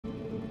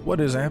What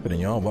is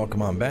happening, y'all?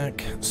 Welcome on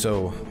back.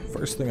 So,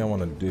 first thing I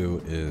want to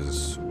do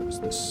is... what is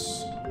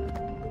this?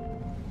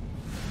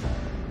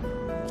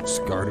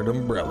 Discarded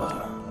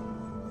umbrella.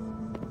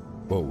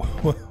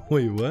 Whoa.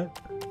 Wait, what?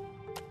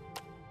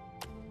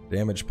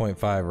 Damage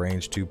 0.5,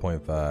 range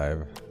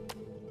 2.5.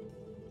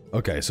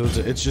 Okay, so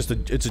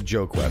it's a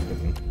joke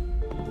weapon.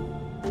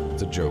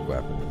 It's a joke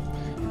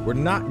weapon. We're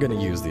not going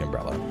to use the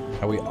umbrella.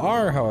 We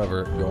are,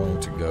 however, going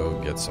to go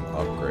get some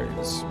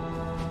upgrades.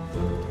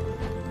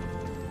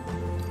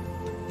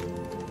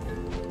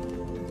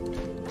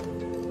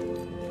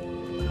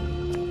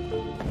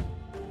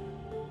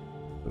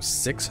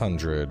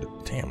 600.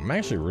 Damn, I'm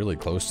actually really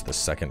close to the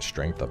second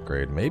strength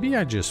upgrade. Maybe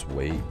I just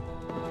wait.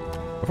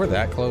 If we're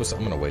that close,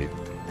 I'm gonna wait.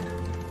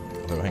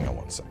 Oh, hang on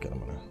one second. I'm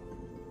gonna.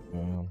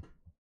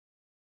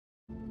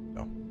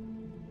 No.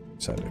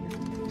 Just had to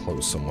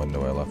close some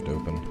window I left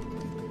open.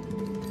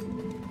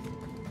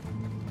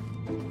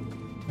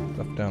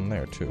 Stuff down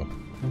there too.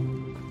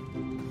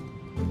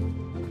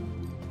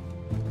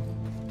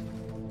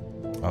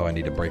 Oh, I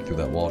need to break through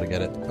that wall to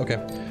get it. Okay.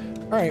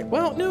 Alright,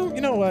 well, no, you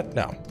know what?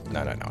 No.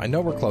 I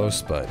know we're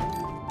close, but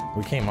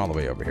we came all the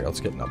way over here.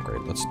 Let's get an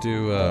upgrade. Let's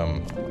do,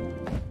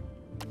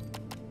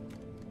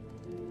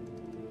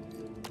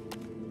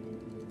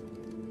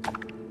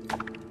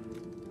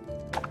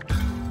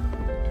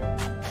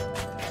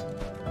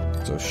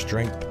 so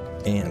strength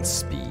and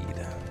speed.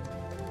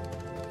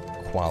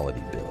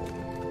 Quality build.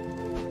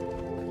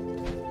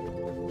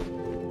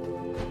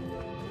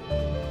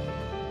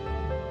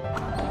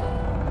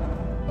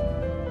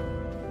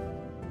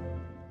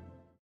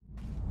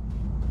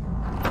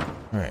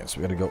 Alright,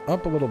 so we gotta go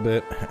up a little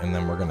bit, and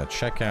then we're gonna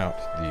check out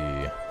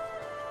the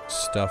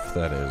stuff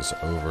that is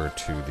over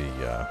to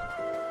the,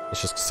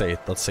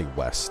 let's say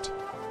west.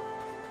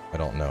 I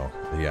don't know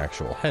the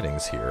actual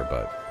headings here,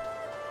 but,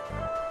 you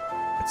know,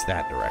 it's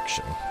that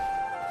direction.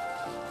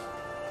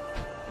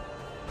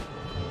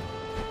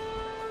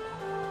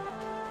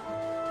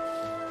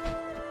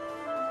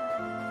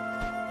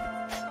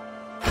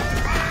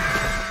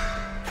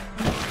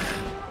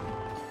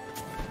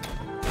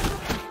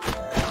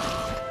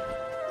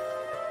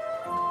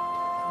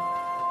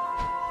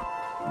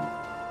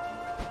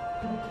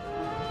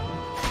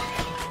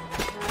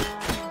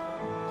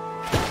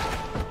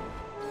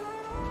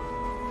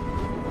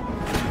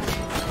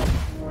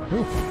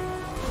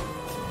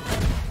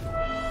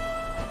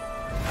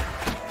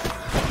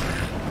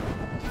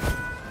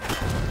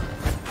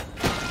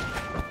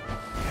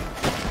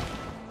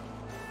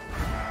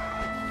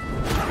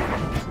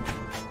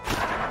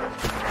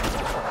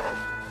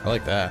 I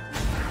like that.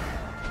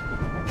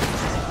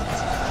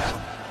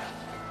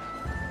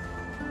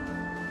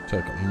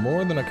 Took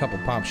more than a couple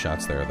pop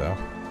shots there, though.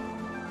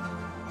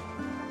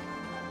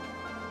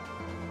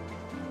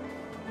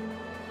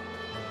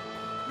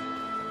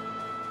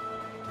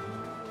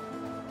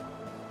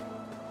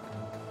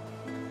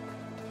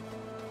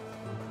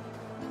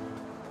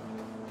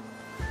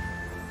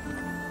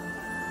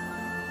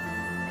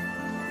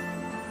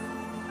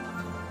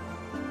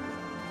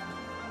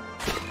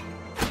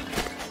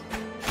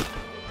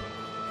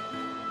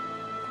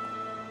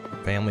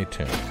 Family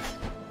tune.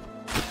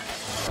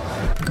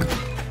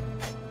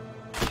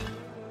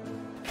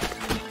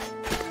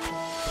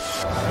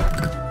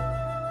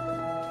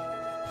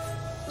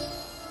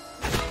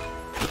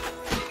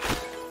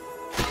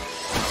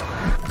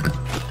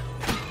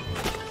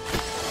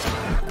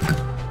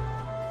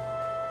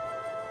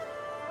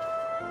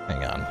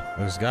 Hang on.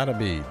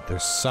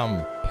 There's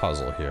some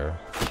puzzle here.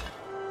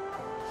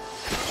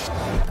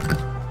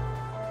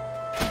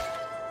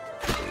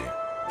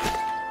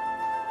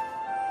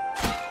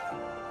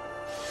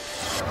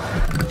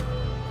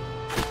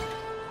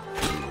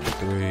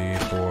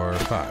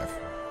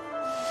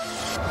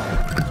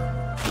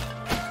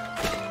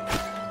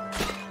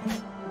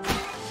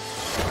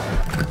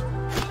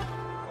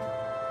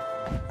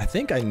 I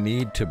think I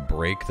need to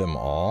break them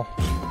all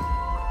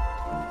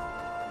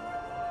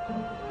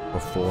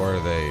before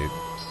they...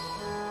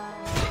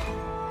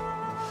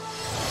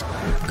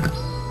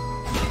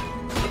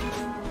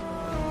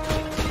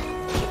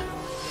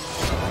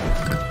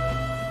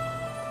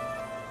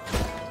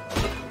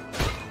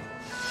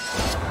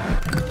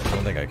 I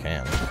don't think I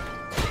can.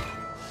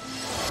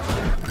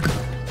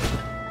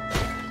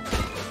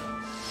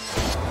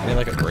 I need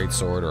like a great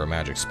sword or a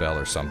magic spell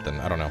or something.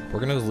 I don't know. We're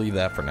gonna leave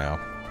that for now.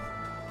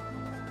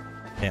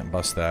 Can't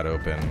bust that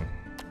open.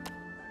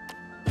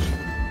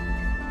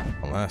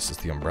 Unless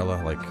it's the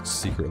umbrella, like,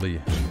 secretly...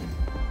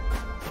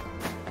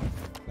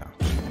 No.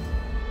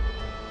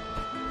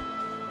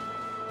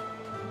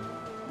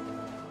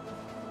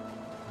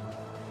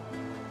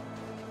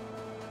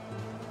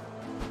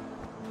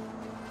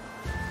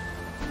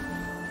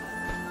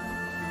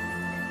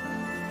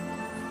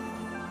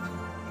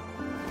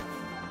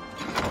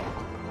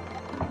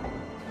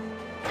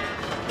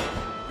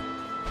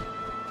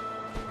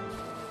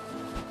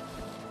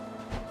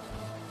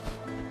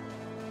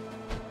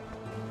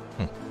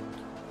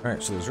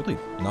 Alright, so there's really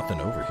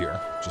nothing over here.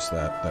 Just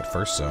that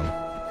first zone.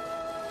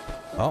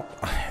 Well,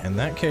 in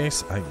that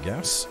case, I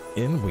guess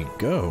in we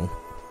go.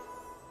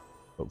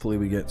 Hopefully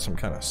we get some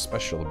kind of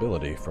special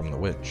ability from the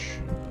witch.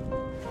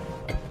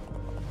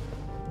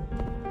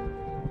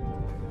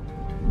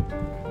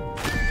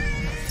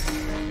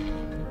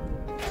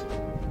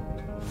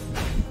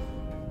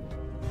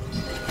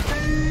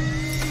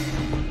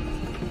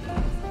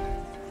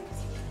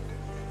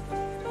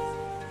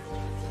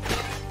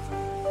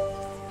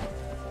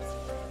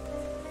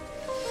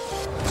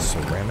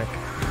 Ceramic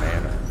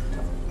Manor.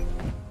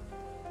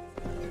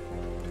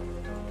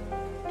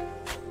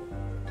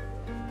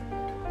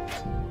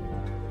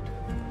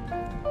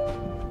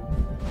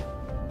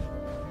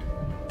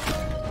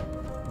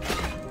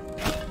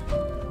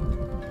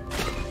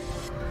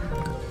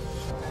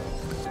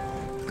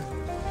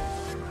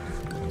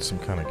 And some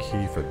kind of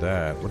key for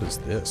that. What is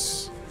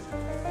this?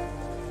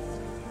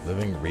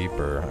 Living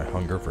Reaper. I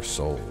hunger for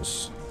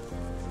souls.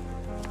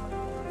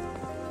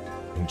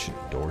 Ancient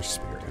Door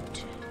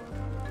Spirit.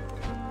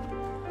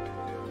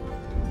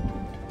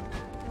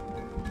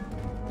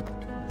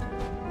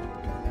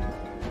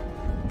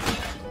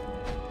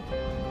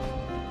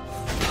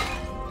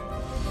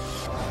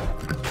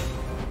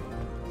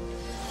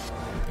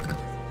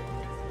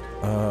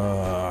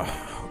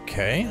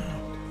 Okay.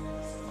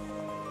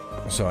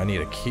 So I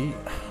need a key.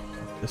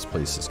 This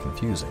place is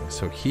confusing.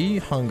 So he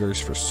hungers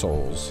for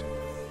souls.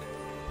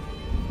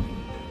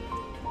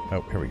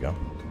 Oh, here we go.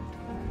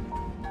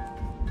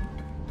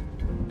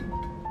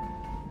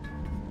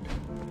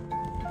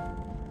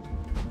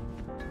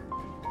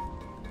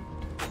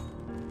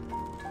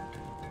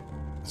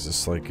 Is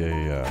this like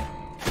a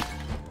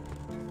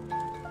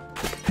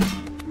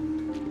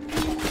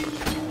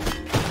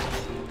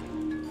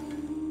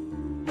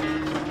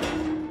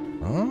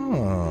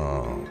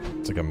Oh,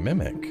 it's like a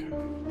mimic.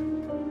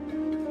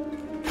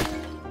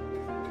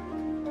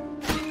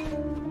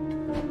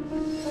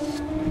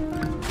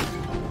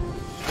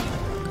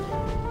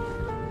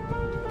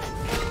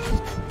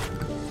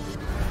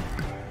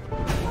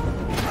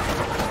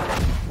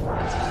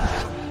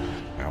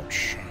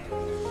 Ouch.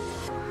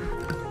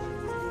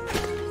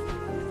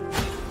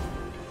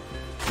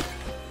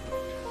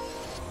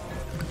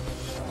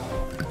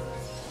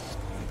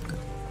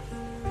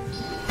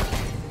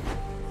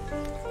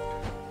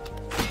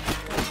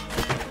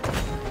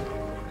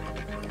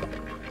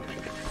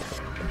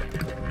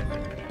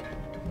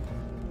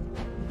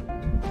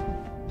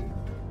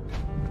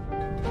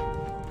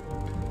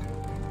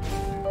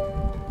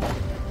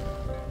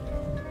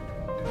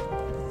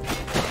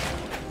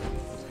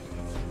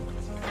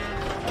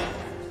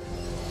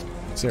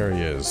 This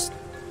area is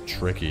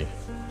tricky.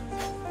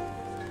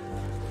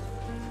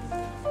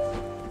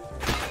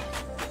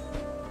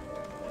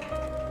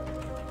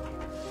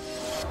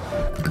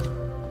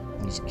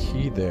 There's a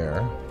key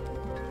there.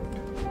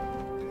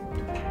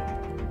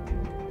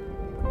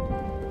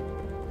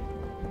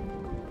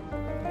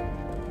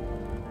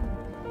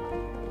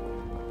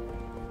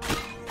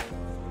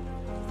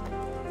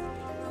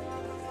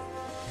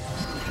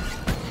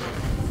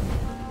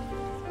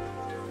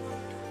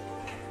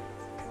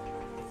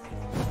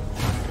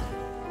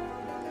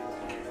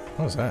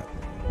 What was that?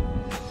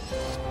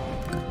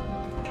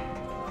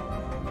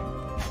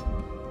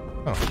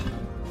 Oh.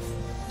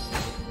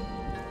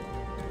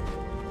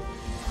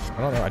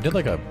 I don't know. I did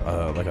like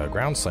a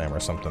ground slam or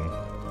something.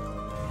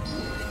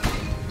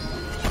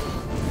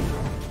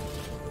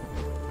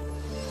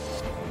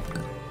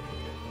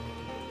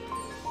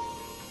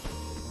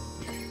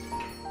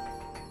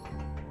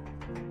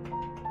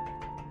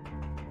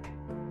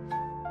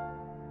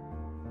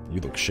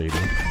 You look shady.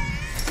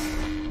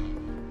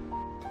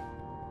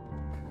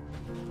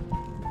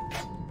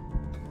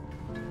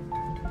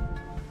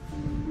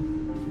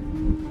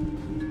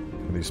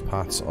 These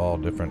pots all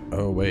different.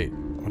 Oh wait,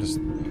 what is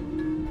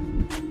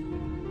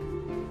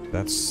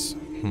that's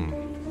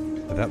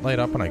did that light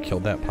up when I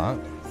killed that pot?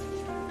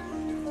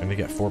 And we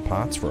get 4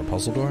 pots for a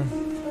puzzle door?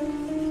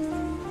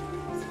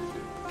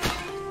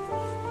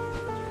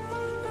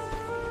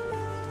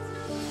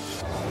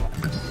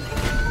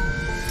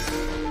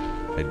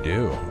 I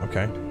do,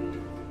 okay.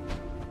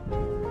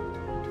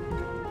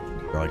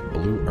 They're like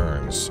blue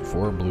urns,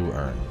 4 blue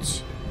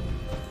urns.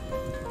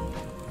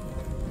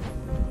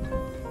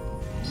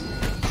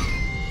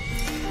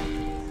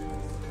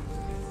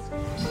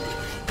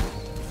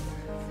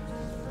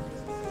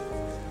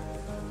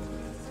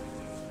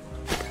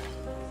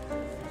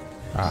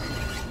 Ah.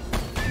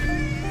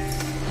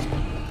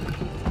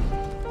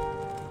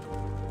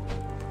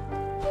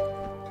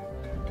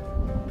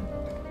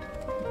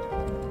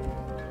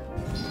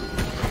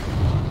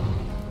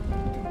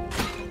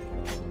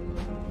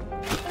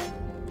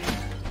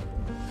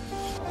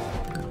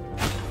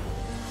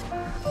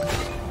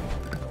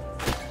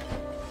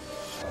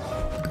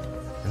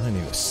 Really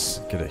need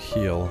to get a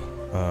heal.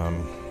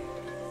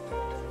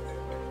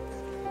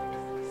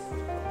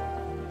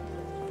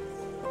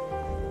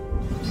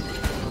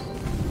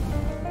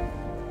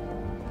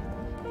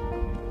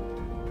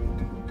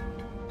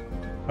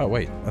 Oh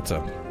wait, that's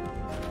a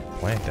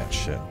plant that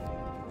shit.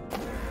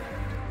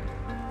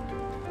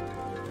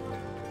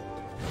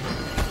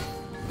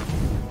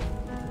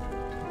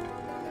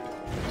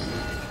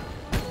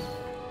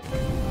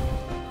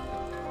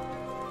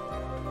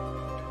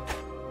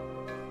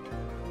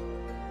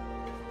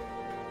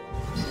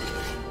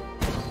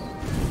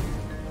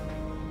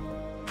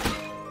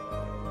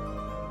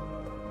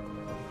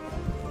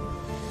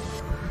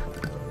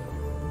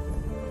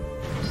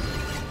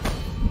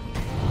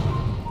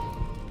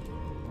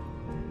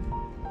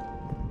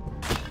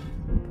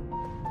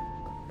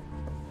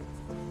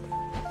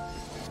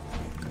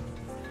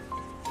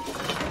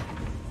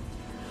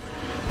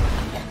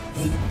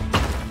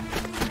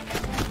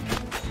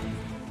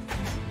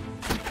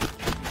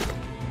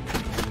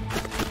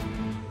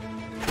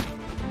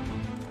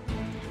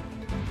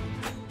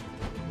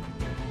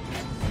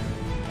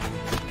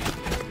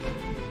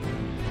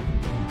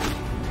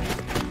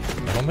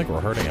 don't think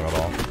we're hurting him at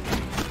all.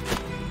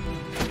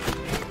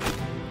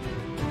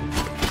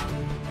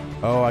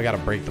 Oh, I gotta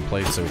break the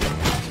plates open.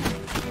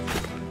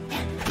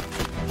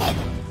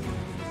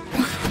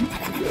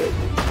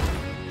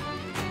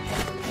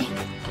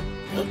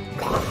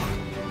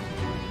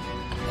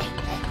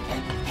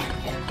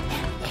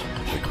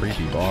 The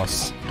creepy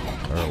boss,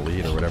 or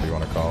elite, or whatever you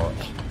want to call it.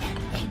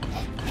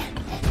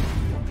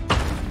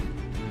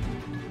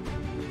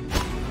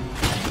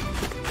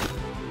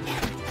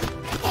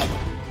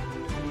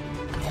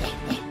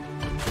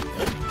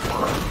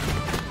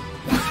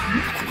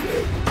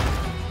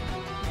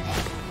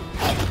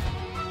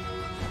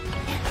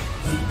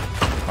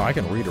 Oh, I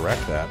can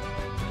redirect that.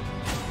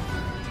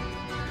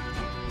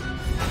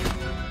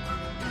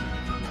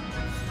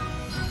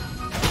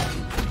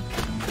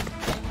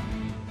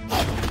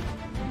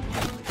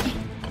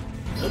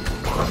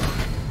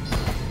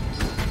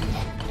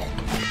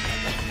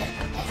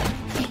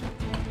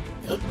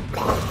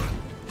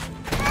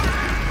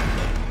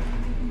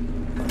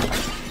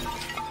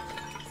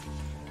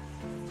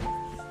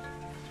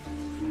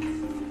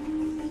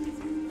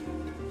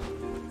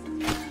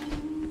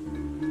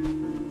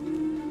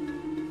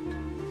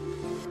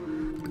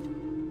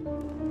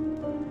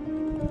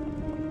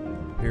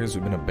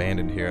 We've been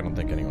abandoned here. I don't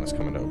think anyone is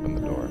coming to open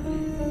the door.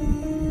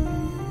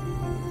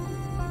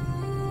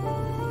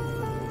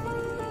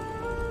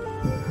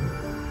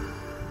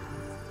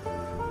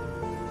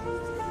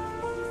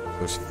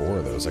 There's 4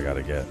 of those I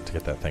gotta get to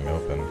get that thing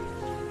open.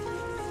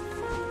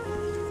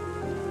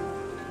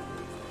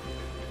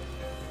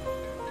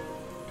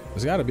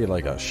 There's gotta be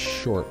like a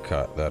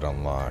shortcut that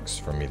unlocks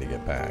for me to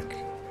get back.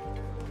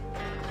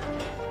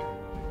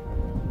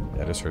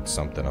 Yeah, I just heard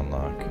something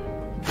unlock.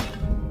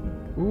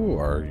 Who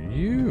are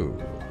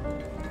you?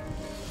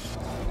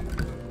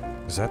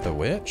 Is that the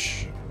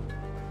witch?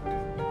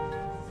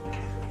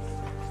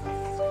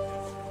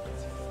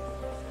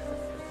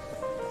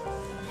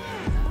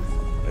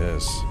 It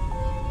is.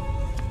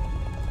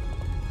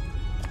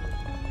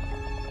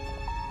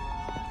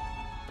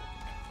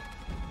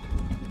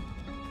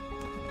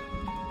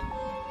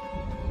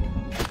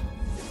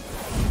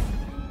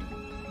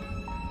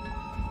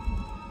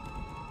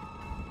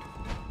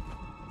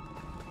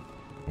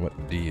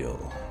 What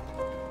deal?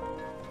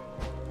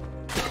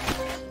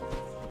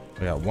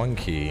 I got 1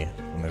 key,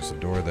 and there's a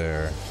door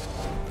there.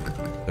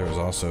 There was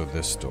also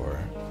this door.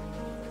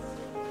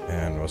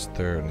 And was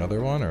there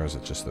another one, or is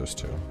it just those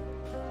 2?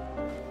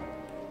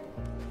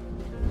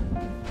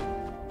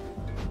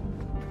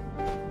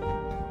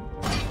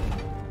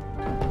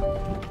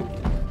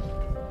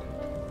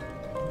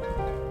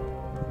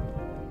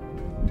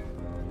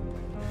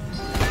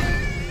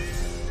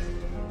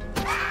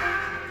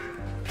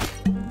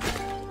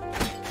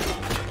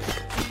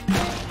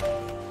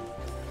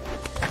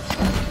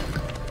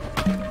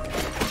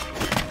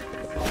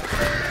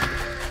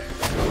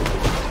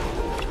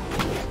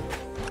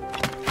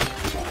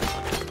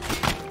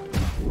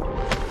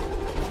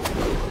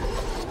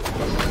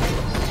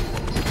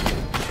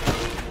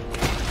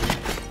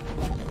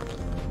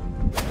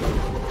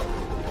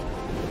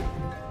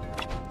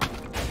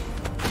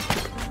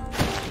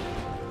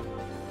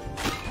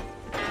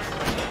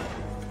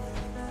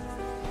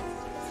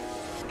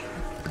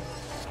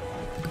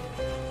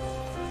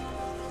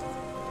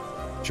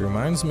 She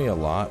reminds me a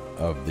lot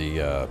of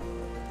the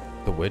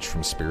witch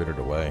from Spirited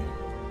Away.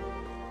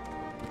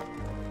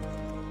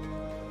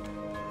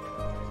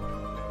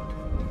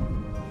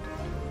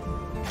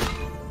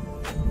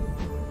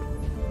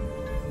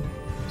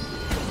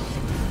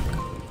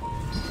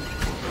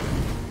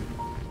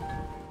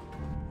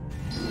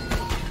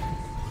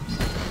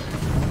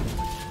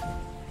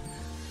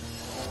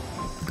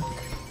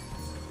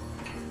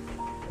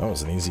 That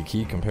was an easy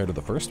key compared to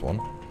the first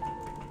one.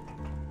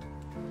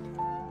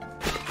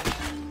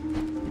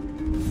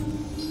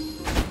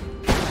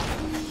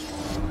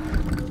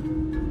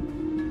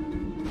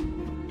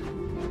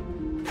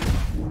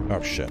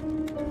 Oh shit.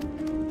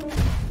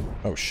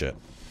 Oh shit.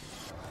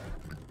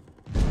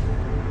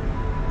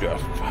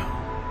 Yes.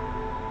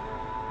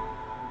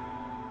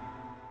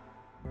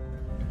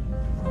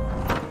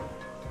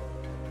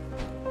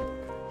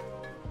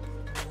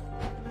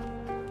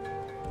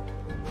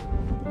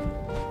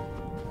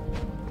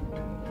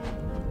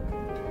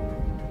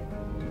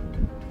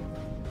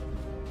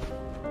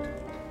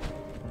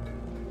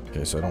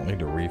 Okay, so I don't need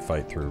to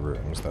refight through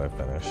rooms that I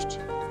finished.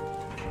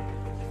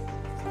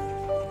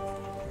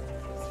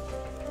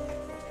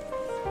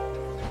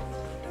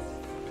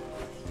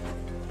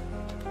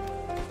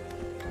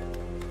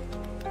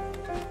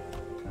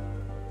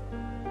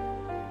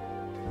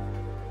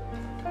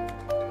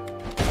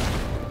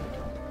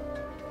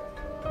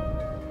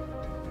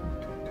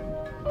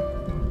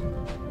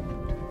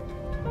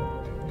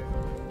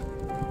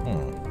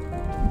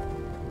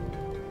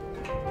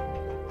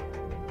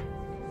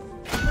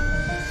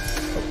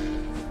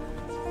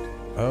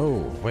 Oh,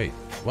 wait,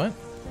 what?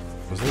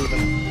 Was there even...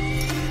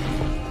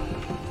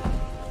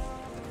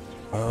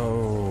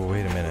 Oh,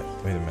 wait a minute,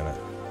 wait a minute.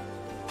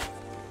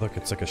 Look,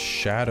 it's like a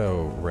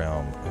shadow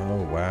realm.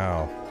 Oh,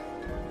 wow.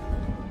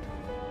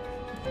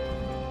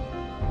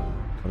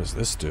 does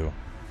this do?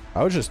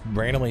 I was just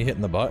randomly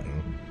hitting the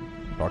button.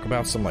 Talk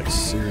about some, like,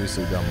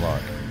 seriously dumb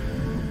luck.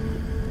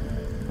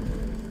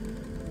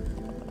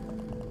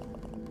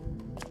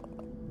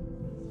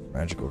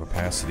 Magical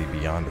capacity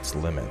beyond its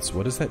limits.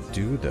 What does that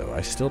do, though?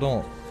 I still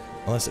don't...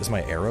 Unless, is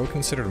my arrow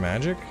considered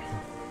magic?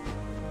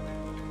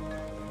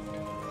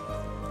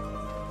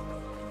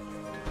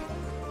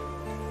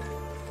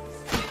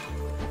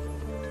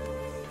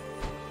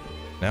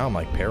 Now I'm,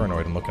 like,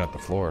 paranoid and looking at the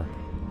floor.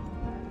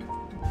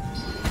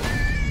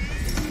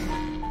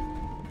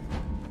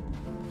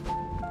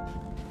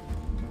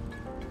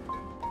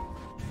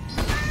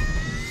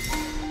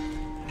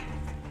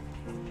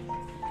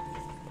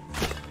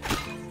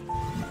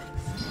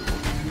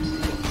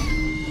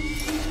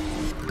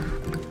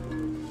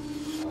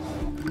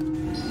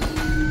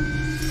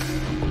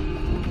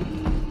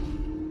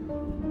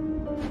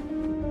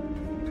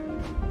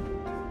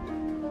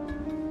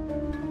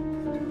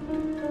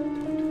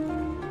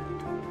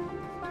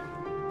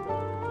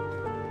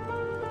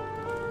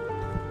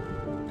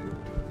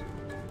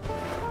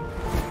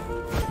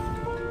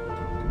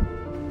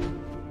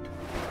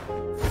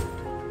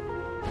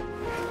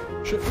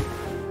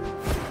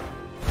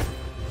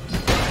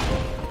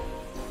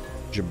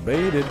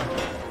 Jebaited.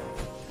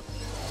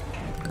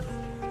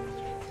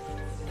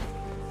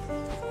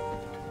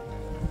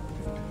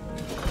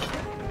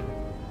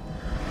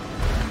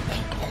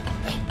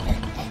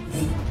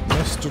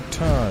 Mr.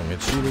 Tongue,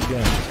 it's you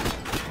again.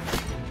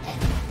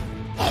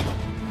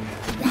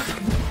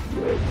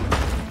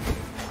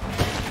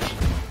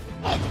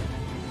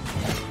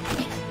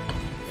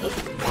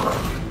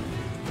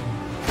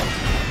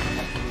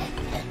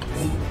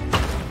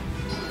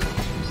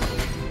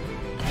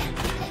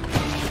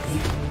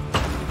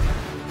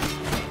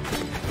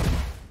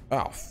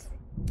 Oh,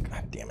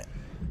 God damn it.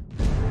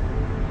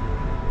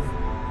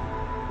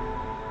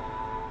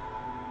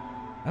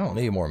 I don't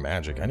need more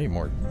magic. I need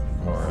more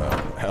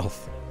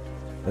health.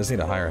 I just need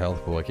a higher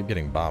health pool. I keep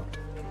getting bopped.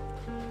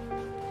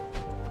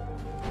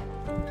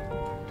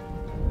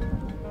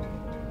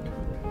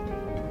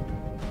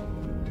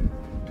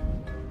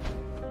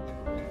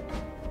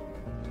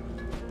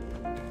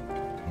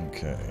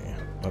 Okay.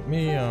 Let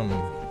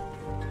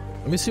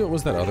me see what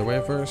was that other way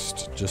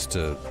first, just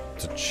to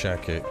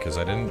check it, because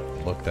I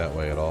didn't look that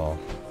way at all.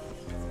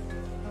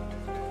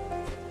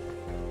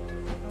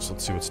 So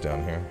let's see what's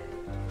down here.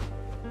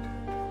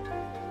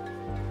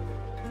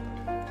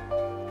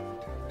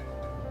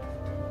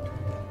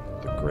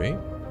 The grate?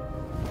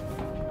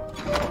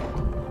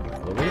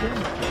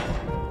 Elevator?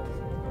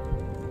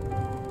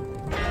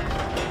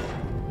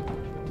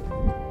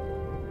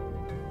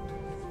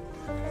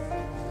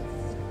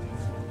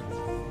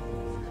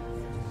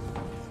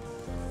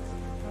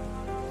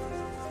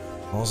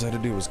 All I had to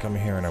do was come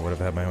here and I would have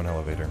had my own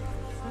elevator.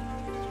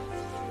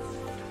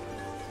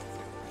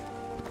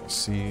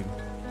 Seed.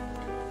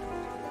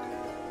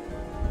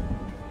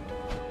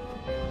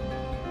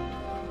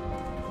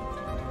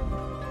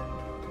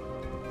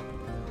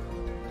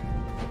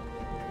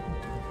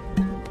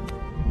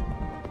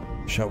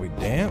 Shall we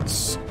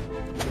dance?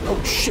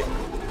 Oh shit!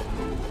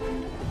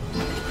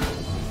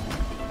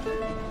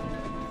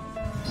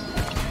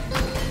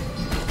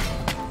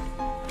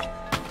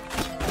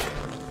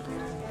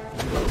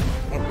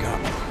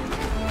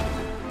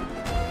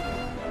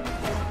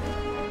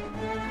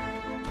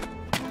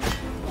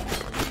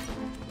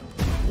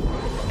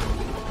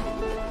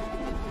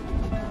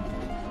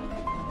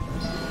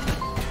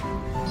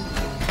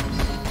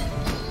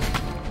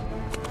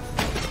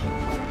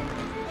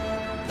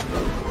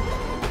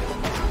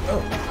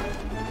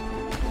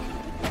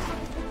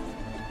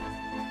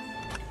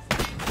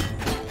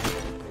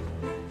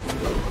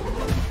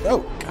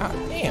 Oh, god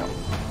damn.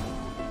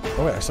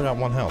 Oh wait, I still got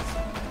 1 health.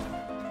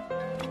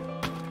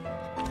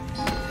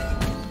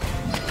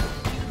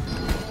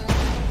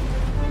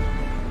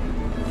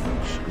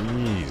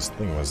 Jeez, this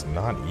thing was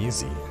not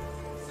easy.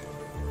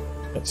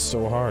 It's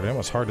so hard. It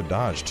was hard to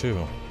dodge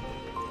too.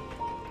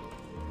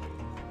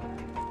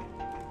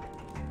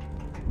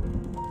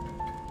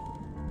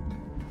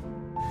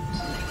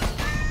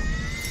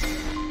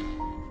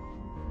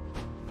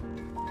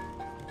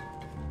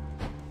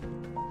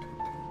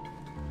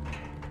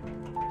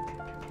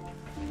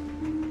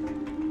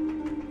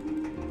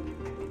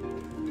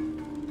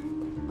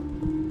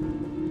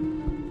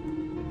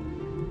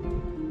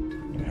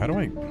 How do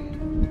I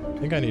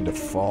think I need to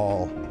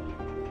fall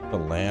to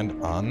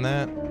land on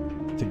that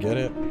to get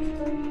it?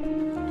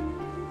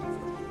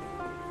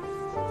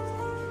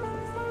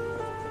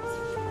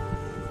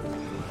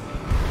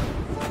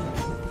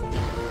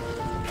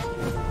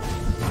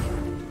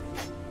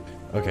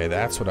 Okay,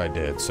 that's what I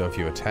did. So if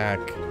you attack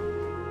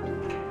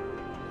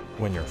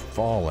when you're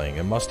falling,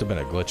 it must have been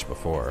a glitch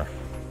before.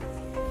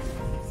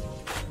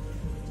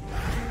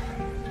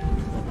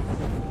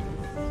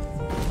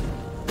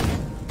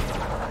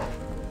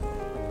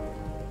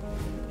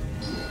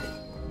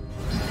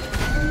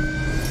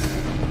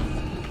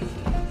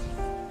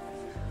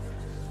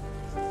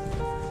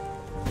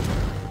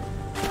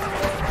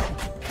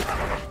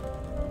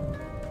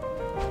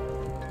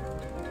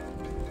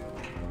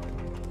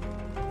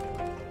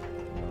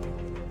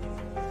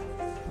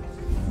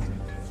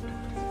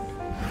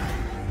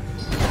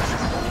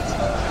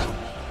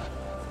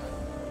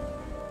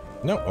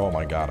 No. Oh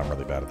my god, I'm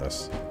really bad at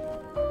this.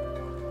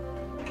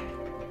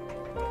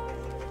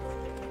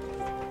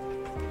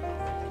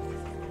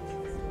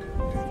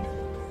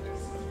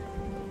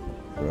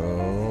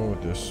 Go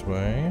this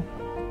way.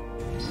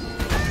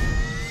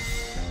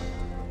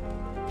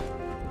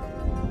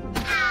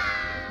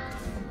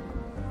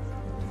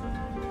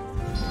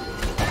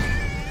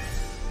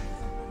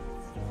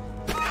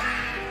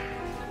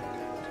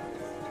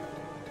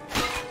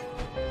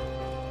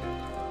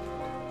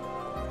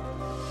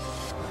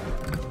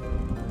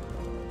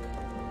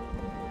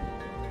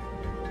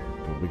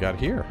 Got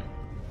here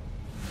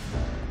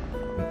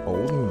an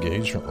old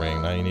engagement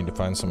ring. Now you need to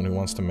find someone who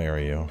wants to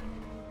marry you.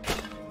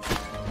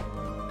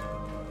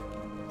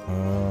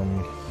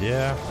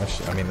 Yeah,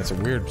 I mean, it's a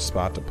weird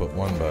spot to put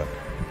one, but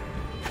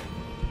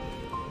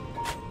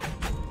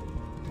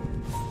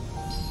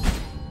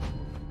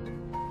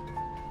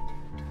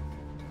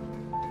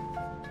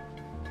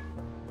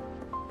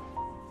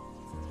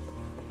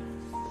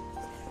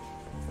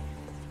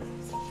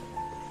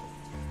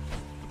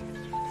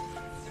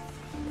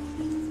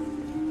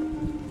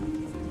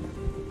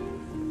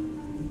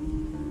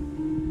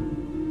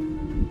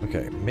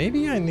okay,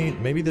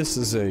 maybe this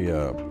is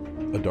a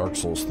Dark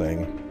Souls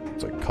thing.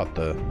 It's like cut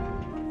the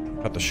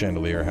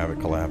chandelier, have it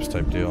collapse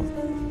type deal.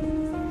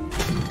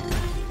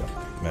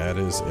 That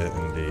is it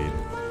indeed.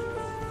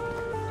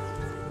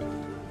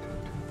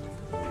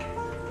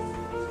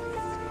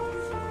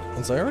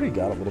 Since I already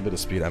got a little bit of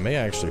speed, I may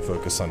actually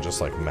focus on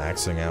just like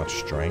maxing out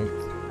strength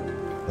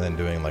and then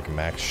doing like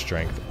max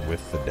strength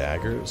with the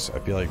daggers. I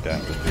feel like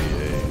that would be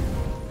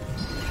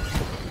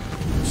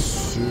a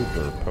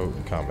super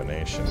potent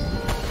combination.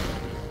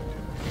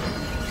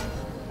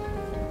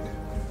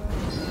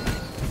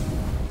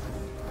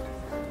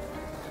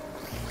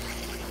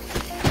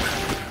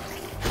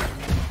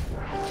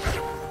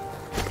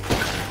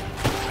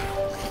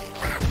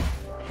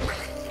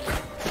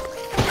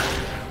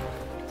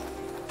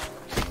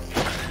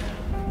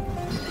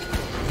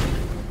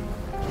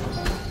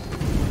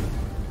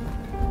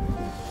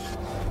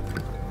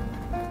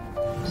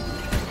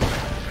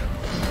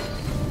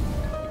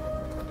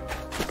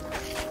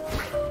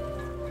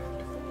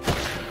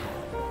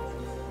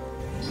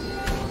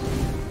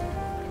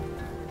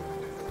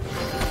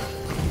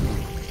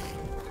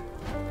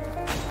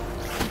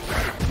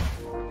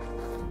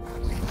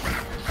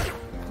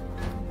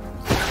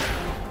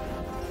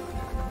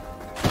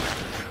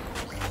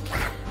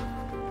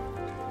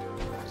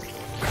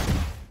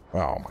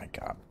 Oh my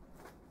god.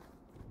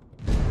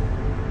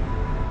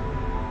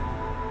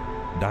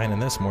 Dying in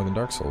this more than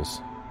Dark Souls.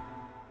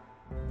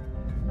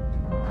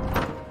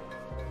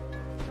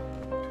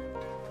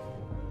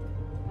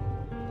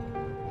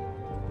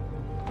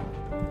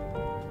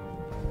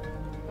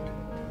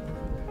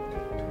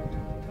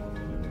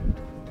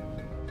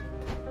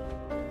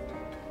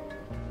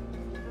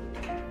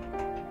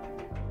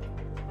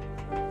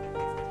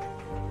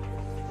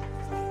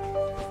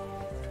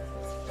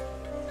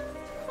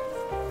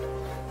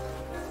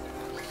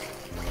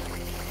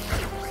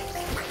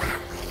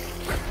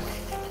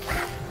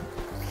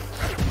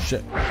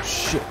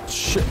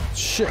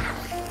 Shit.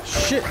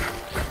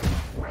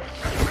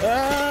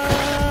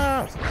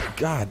 Ah!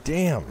 God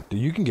damn. Dude,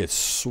 you can get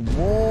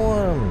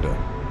swarmed.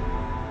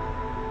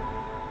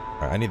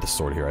 Alright, I need the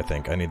sword here, I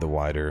think. I need the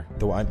wider.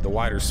 The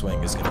wider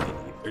swing is gonna be...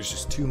 There's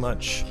just too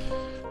much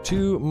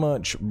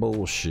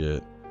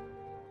bullshit.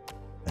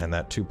 And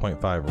that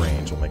 2.5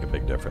 range will make a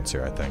big difference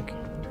here, I think.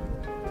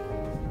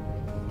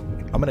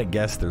 I'm gonna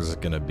guess there's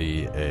gonna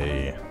be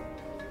a...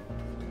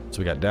 So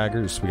we got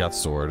daggers, we got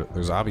sword.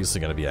 There's obviously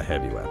going to be a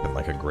heavy weapon,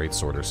 like a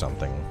greatsword or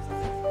something.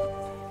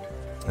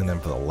 And then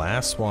for the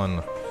last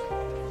one,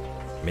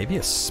 maybe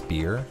a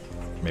spear.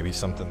 Maybe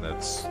something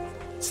that's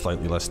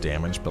slightly less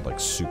damage, but like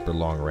super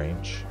long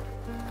range.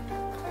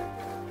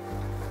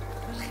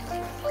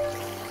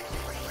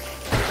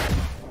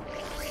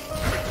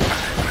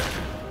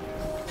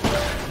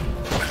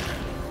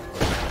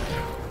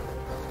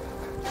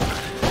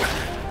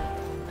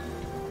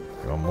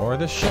 You want more of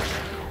this shit?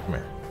 Come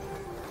here.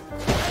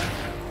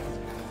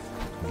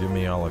 Give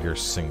me all of your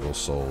single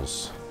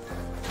souls.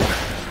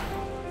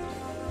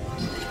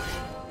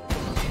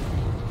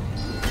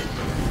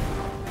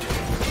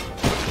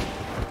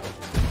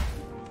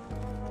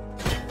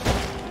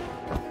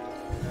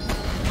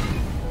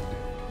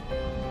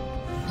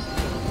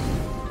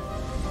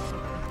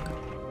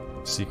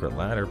 Secret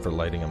ladder for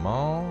lighting them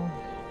all.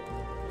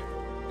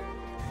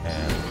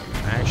 And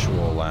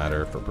actual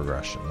ladder for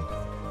progression.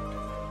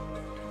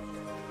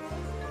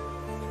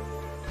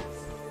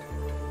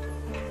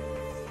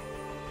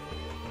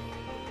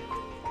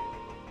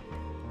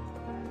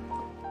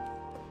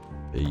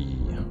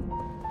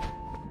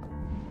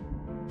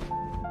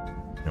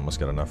 Almost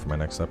got enough for my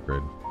next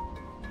upgrade.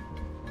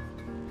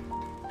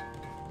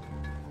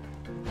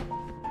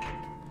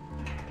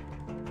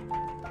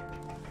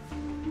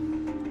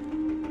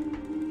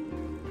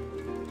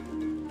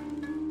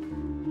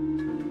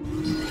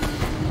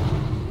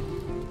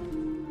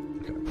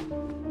 Okay.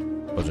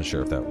 Wasn't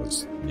sure if that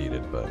was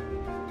needed, but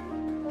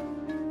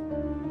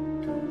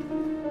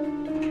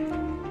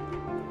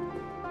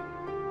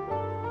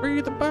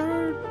the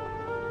bird.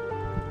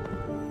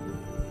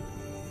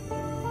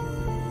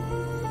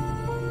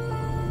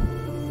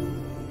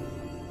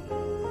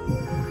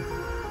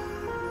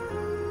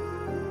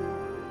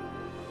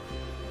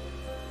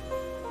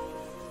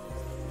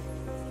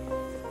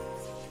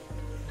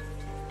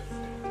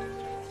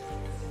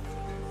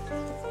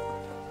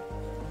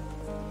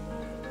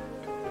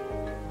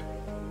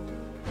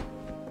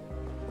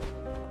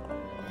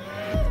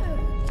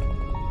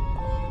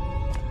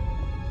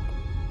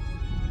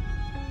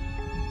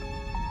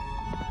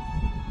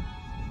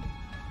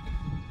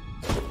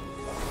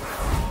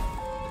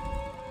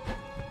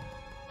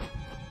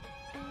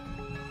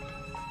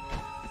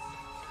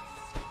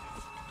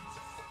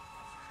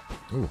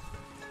 Ooh,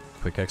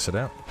 quick exit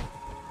out.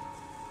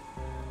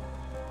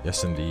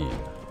 Yes, indeed.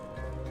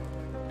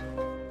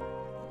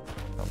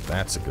 Now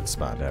that's a good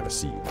spot to have a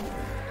seat.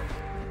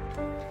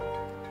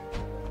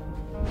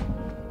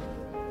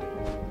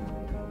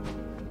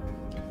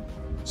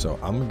 So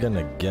I'm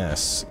gonna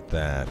guess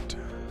that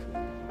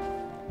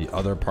the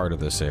other part of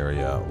this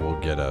area will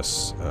get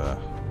us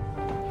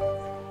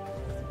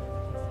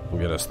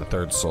the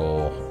third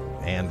soul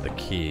and the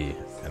key,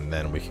 and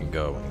then we can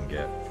go and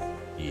get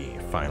the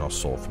final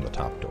soul from the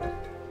top door.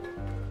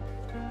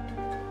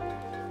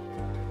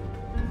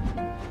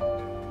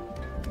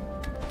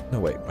 No,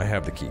 wait, I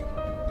have the key.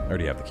 I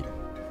already have the key.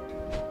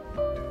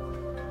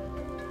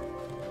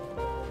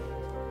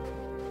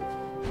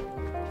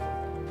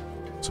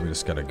 So we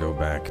just gotta go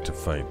back to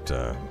fight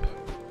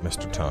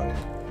Mr. Tongue.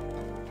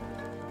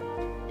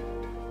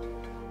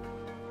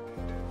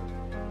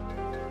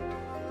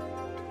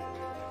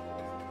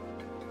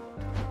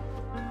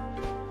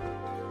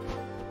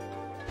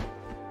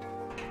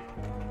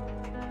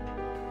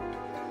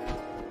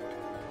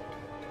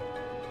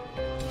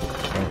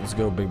 Let's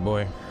go, big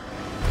boy.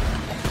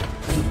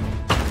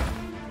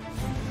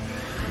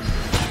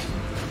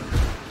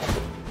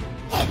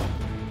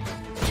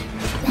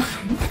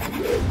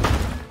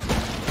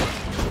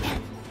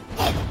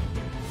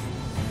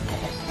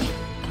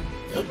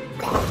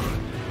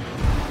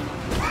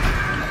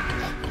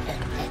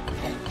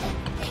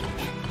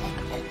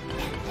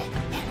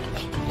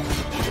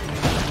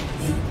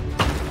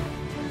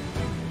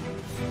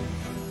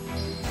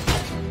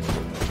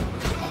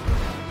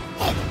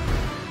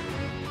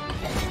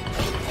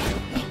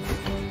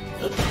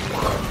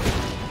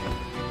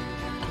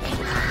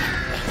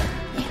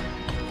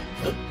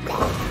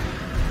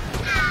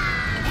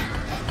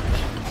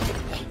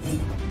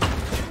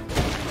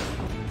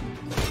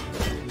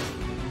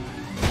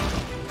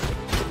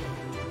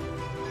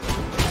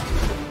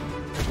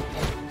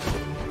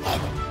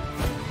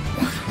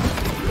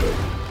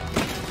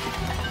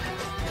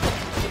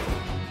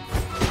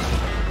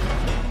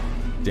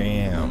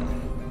 Damn.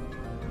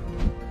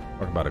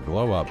 Talk about a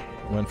glow up.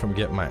 Went from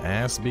getting my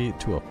ass beat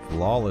to a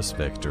flawless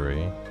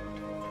victory.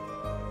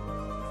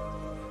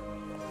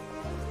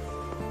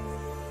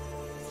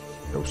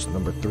 Ghost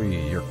number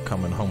 3, you're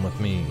coming home with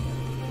me.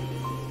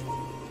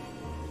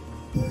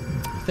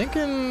 I'm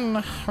thinking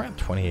we're at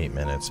 28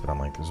 minutes, but I'm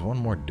like, there's one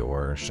more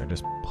door. Should I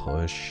just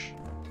push?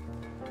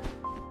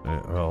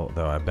 Well,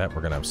 though I bet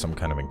we're gonna have some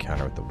kind of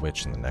encounter with the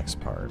witch in the next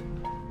part.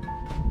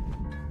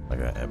 Like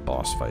a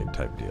boss fight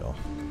type deal.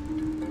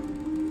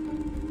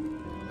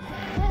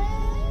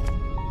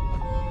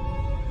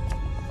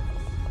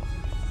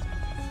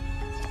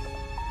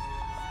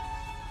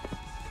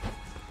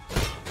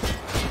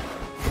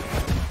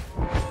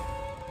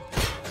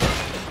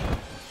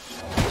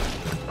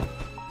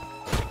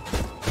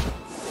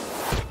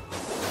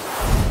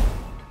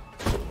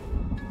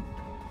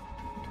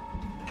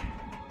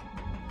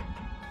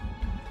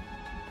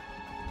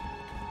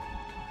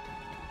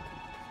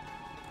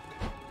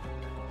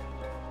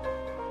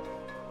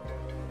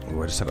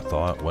 I just had a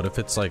thought. What if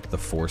it's like the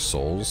 4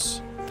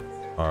 souls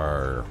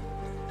are...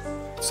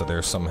 So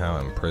they're somehow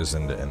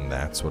imprisoned and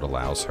that's what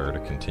allows her to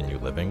continue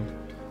living?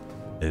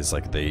 Is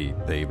like they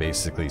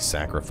basically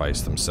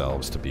sacrifice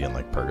themselves to be in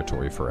like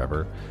purgatory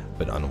forever,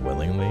 but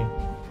unwillingly?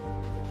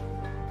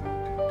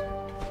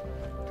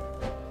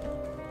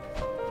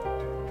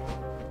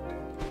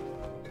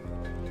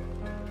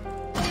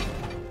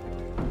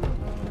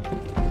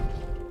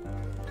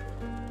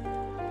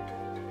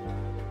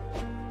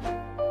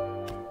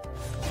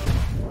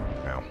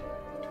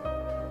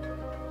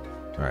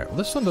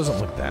 This one doesn't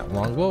look that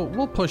long.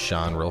 We'll push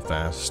on real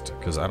fast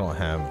because I don't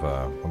have.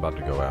 I'm about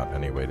to go out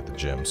anyway to the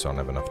gym, so I don't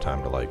have enough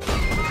time to like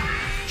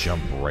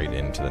jump right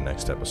into the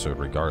next episode.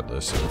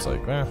 Regardless, so it's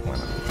like, why not?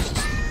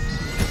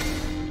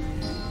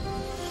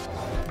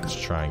 Let's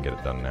try and get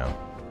it done now.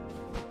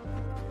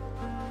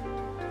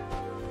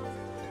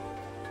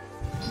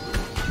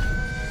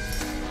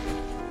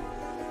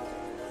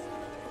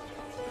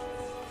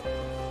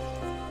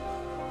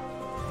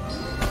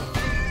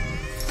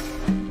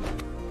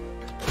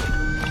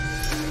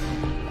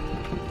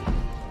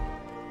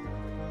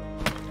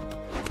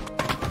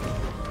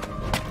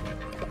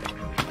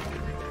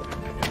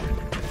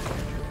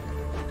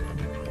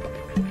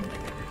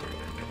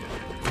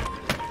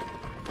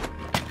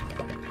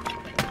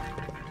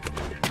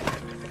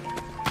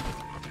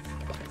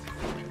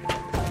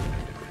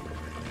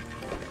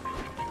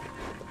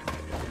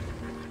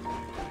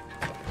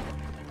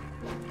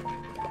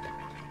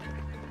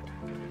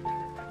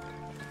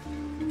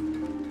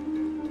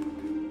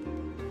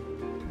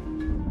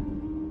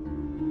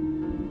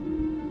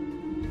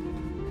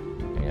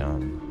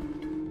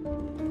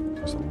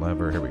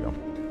 lever. Here we go.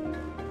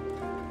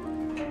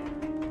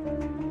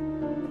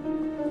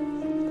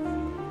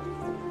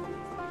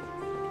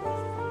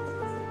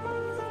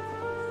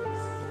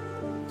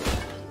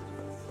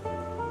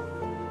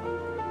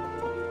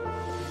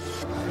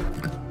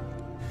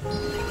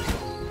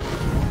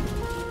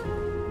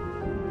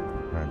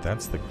 Alright,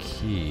 that's the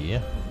key.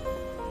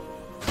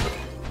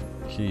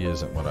 Key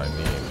isn't what I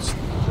need. It's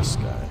this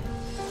guy.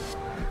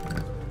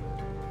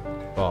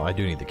 Well, I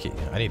do need the key.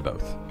 I need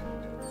both.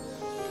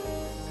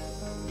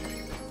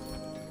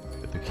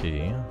 Get the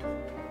key.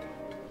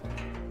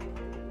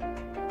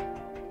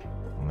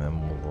 And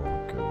then we'll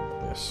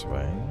go this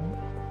way.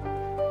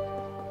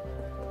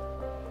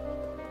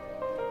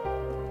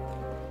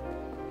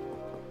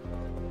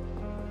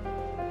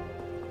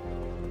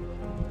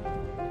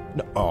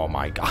 No, oh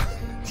my god.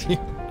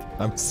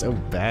 I'm so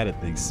bad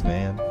at these,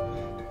 man.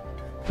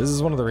 This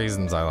is one of the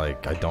reasons I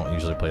don't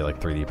usually play like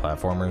 3D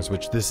platformers,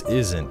 which this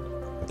isn't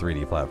a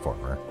 3D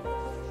platformer.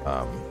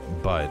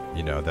 But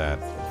you know that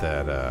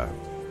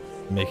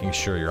making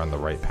sure you're on the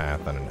right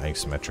path on an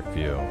isometric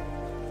view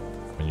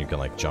when you can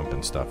like jump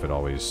and stuff, it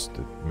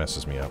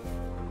messes me up.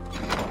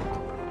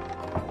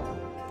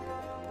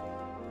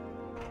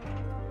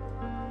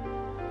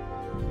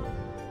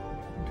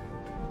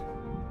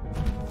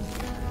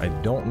 I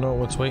don't know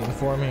what's waiting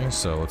for me,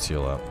 so let's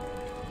heal up.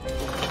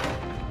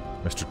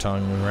 Mr.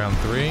 Tongue in round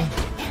 3.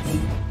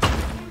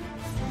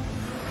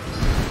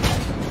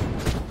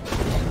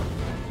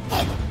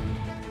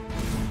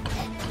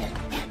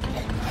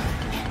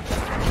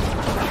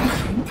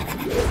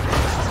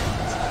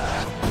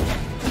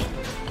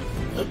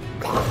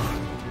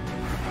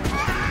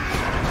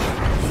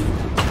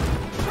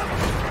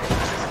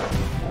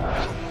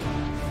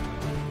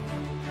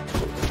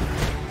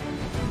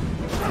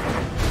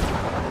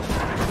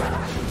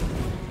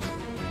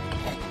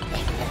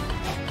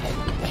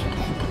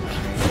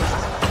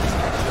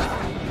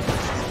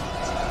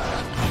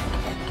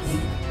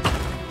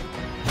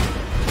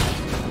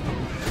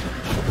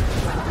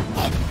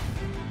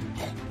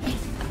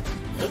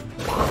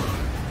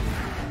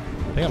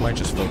 I think I might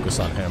just focus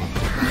on him.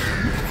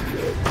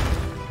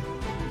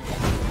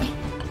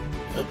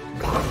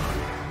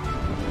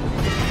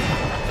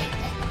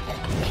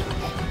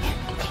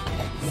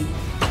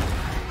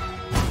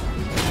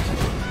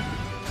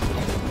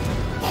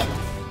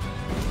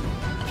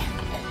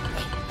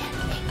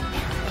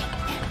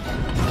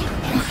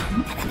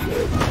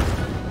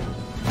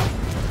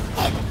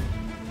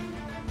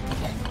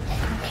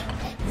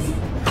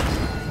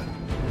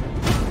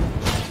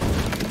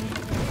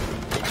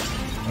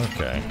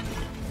 Okay.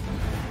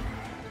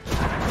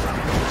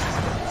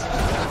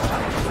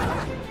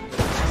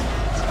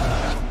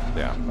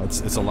 Yeah,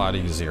 it's a lot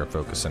easier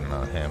focusing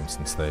on him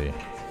since they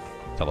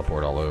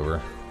teleport all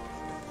over.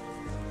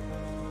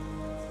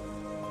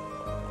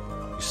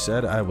 You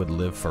said I would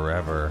live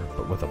forever,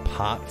 but with a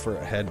pot for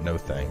a head, no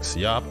thanks.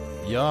 Yup,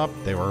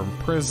 they were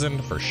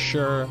imprisoned for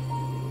sure.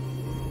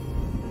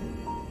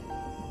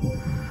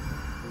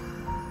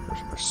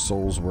 Their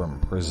souls were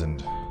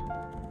imprisoned,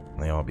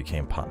 and they all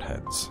became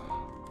potheads.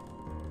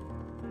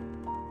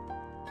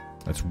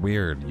 It's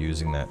weird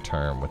using that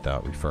term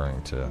without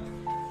referring to,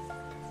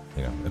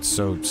 you know, it's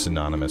so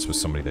synonymous with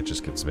somebody that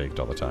just gets baked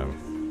all the time.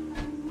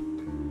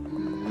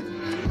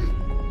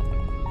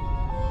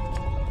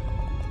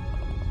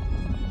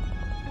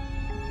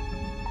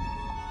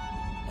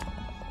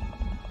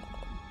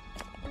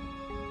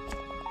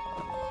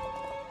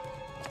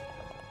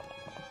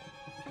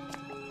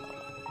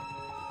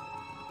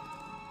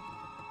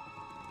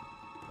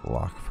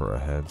 Lock for a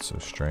head, so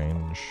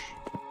strange.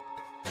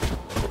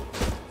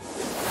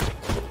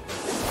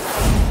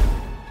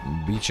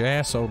 Beat your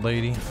ass, old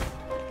lady.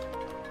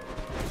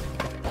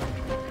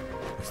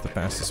 What's the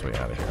fastest way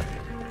out of here?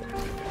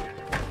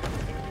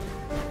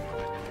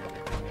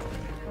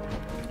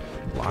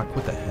 Lock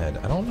with a head.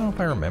 I don't know if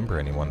I remember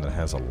anyone that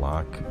has a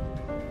lock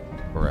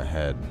or a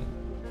head.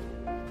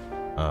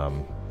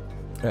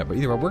 Yeah, but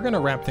either way, we're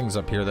gonna wrap things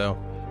up here, though.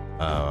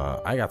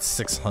 I got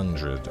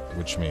 600,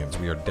 which means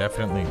we are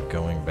definitely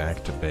going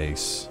back to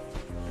base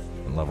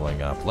and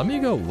leveling up. Let me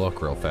go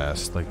look real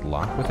fast. Like,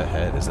 lock with a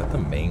head, is that the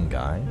main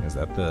guy? Is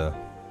that the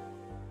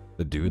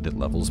dude that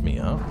levels me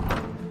up?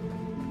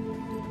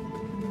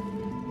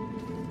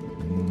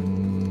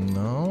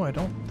 No, I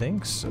don't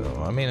think so.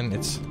 I mean,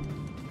 it's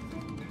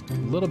a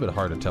little bit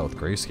hard to tell with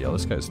grayscale.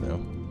 This guy's new.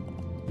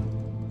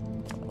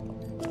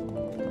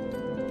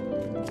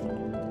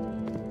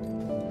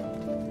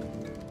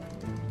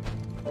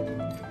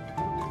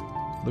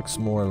 Looks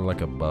more like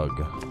a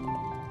bug.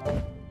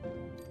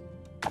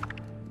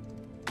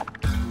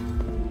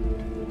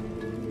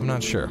 I'm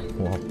not sure.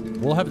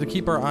 We'll have to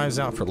keep our eyes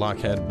out for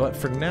Lockhead, but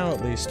for now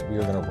at least, we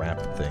are going to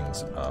wrap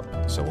things up.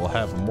 So we'll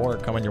have more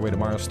coming your way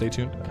tomorrow. Stay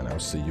tuned, and I will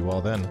see you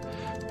all then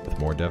with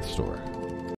more Death's Door.